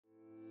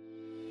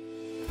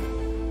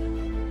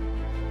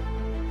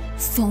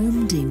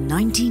Formed in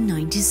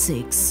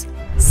 1996,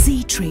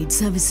 Sea Trade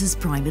Services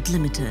Private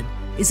Limited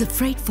is a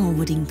freight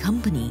forwarding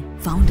company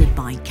founded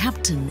by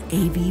Captain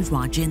A.V.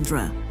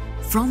 Rajendra.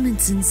 From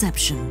its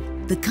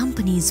inception, the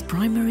company's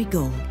primary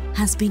goal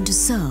has been to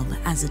serve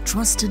as a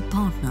trusted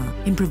partner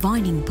in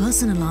providing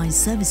personalized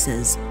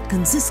services,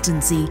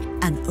 consistency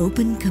and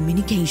open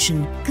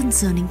communication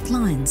concerning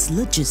clients'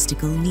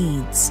 logistical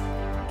needs.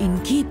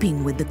 In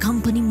keeping with the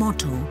company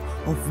motto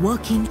of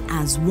working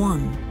as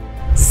one,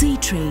 Sea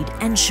Trade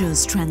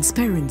ensures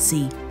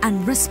transparency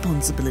and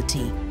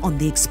responsibility on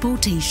the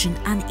exportation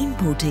and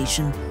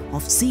importation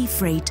of sea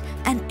freight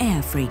and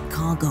air freight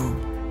cargo.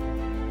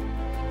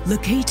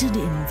 Located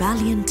in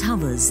Valiant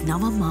Towers,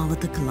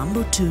 Navamawata,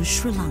 Colombo to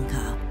Sri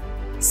Lanka,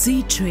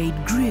 Sea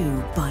Trade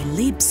grew by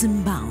leaps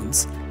and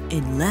bounds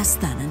in less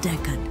than a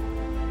decade.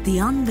 The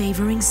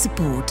unwavering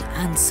support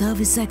and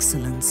service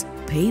excellence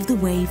paved the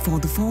way for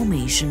the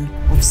formation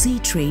of Sea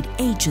Trade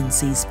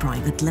Agencies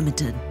Private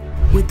Limited.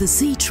 With the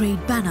Sea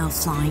Trade banner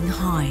flying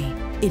high,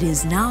 it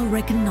is now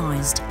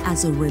recognized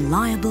as a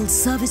reliable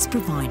service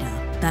provider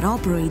that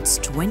operates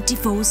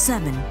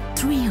 24/7,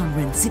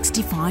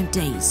 365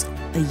 days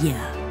a year.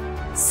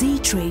 Sea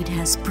Trade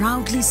has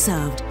proudly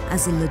served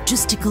as a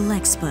logistical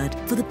expert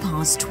for the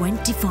past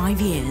 25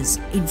 years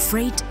in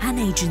freight and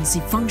agency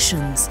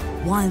functions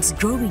whilst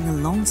growing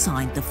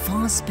alongside the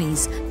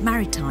fast-paced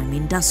maritime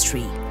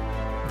industry.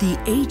 The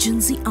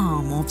agency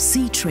arm of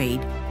Sea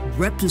Trade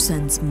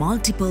represents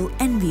multiple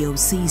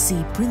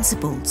NVOCC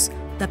principles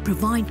that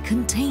provide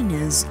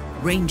containers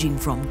ranging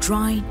from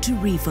dry to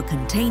reefer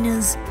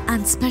containers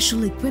and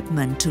special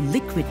equipment to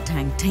liquid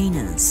tank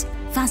containers,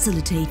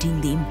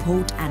 facilitating the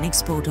import and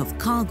export of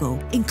cargo,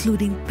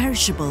 including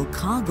perishable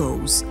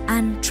cargoes,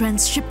 and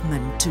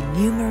transshipment to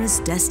numerous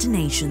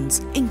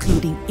destinations,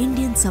 including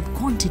Indian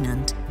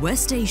subcontinent,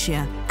 West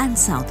Asia, and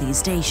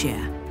Southeast Asia.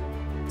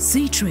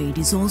 Sea Trade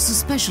is also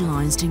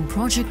specialized in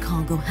project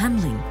cargo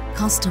handling,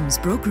 customs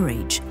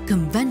brokerage,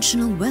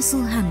 conventional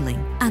vessel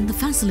handling, and the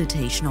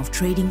facilitation of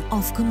trading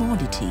of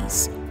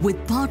commodities.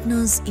 With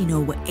partners in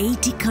over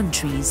 80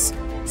 countries,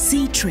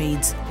 Sea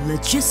Trade's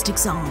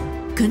logistics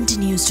arm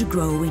continues to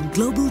grow in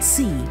global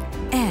sea,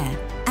 air,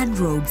 and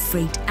road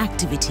freight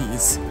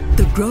activities.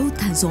 The growth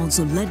has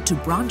also led to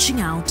branching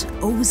out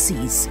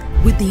overseas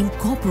with the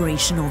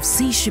incorporation of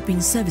Sea Shipping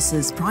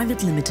Services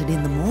Private Limited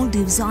in the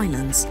Maldives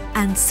Islands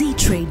and Sea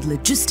Trade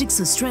Logistics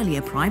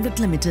Australia Private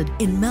Limited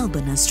in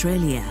Melbourne,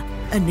 Australia,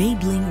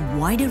 enabling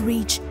wider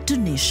reach to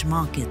niche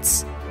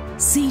markets.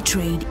 Sea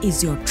Trade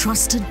is your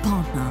trusted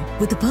partner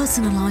with a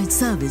personalized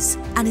service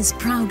and is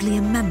proudly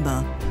a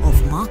member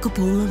of Marco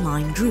Polo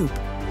Line Group,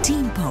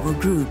 Team Power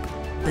Group,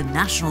 the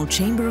National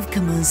Chamber of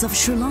Commerce of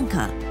Sri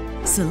Lanka,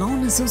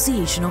 Ceylon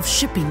Association of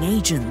Shipping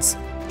Agents,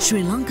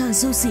 Sri Lanka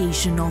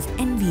Association of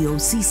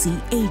NVOCC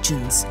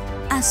Agents,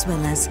 as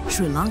well as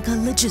Sri Lanka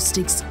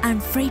Logistics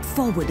and Freight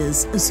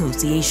Forwarders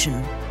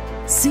Association.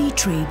 Sea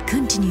Trade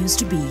continues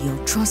to be your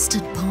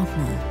trusted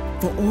partner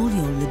for all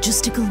your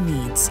logistical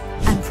needs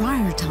and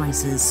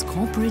prioritizes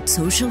corporate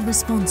social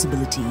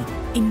responsibility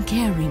in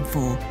caring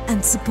for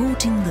and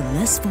supporting the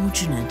less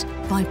fortunate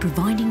by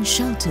providing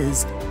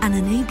shelters and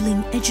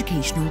enabling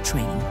educational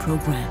training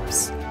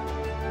programs.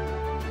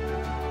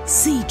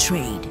 Sea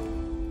Trade,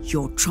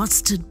 your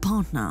trusted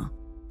partner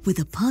with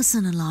a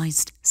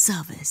personalized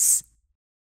service.